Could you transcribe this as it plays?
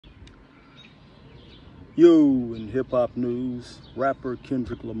Yo, in hip-hop news, rapper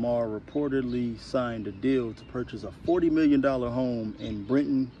Kendrick Lamar reportedly signed a deal to purchase a $40 million home in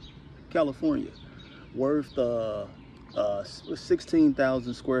Brentwood, California, worth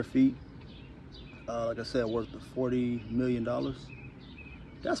 16,000 square feet. Like I said, worth $40 million.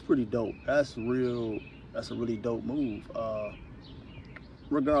 That's pretty dope. That's a really dope move.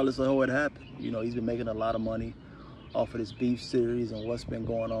 Regardless of how it happened, you know, he's been making a lot of money off of this beef series and what's been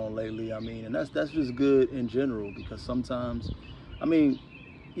going on lately. I mean, and that's just good in general, because sometimes, I mean,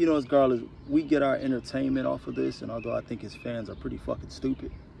 you know, regardless, we get our entertainment off of this, and although I think his fans are pretty fucking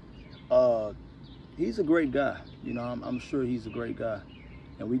stupid, he's a great guy. You know, I'm sure he's a great guy,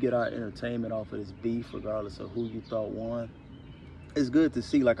 and we get our entertainment off of this beef regardless of who you thought won. It's good to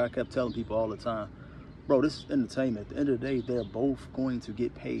see, like I kept telling people all the time, bro, this is entertainment. At the end of the day, they're both going to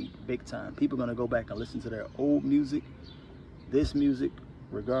get paid big time. People are going to go back and listen to their old music, this music,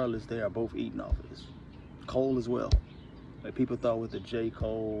 regardless, they are both eating off of this. Cole as well. Like people thought with the J.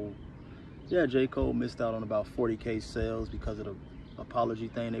 Cole, yeah, J. Cole missed out on about 40K sales because of the apology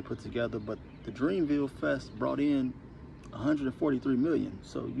thing they put together, but the Dreamville Fest brought in 143 million,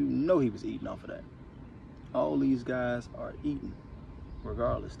 so you know he was eating off of that. All these guys are eating.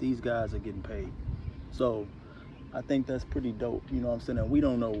 Regardless, these guys are getting paid. So I think that's pretty dope, you know what I'm saying? And we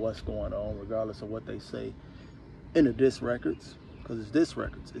don't know what's going on, regardless of what they say in the diss records, because it's diss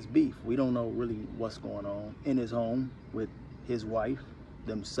records, it's beef. We don't know really what's going on in his home with his wife,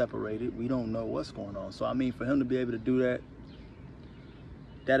 them separated. We don't know what's going on. So I mean, for him to be able to do that,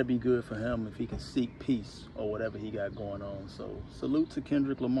 that'd be good for him if he can seek peace or whatever he got going on. So salute to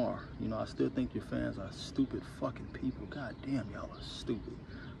Kendrick Lamar. You know, I still think your fans are stupid fucking people. God damn, y'all are stupid.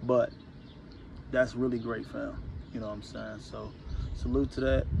 But that's really great for him. You know what I'm saying? So salute to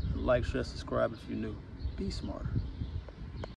that. Like, share, subscribe if you're new. Be smarter.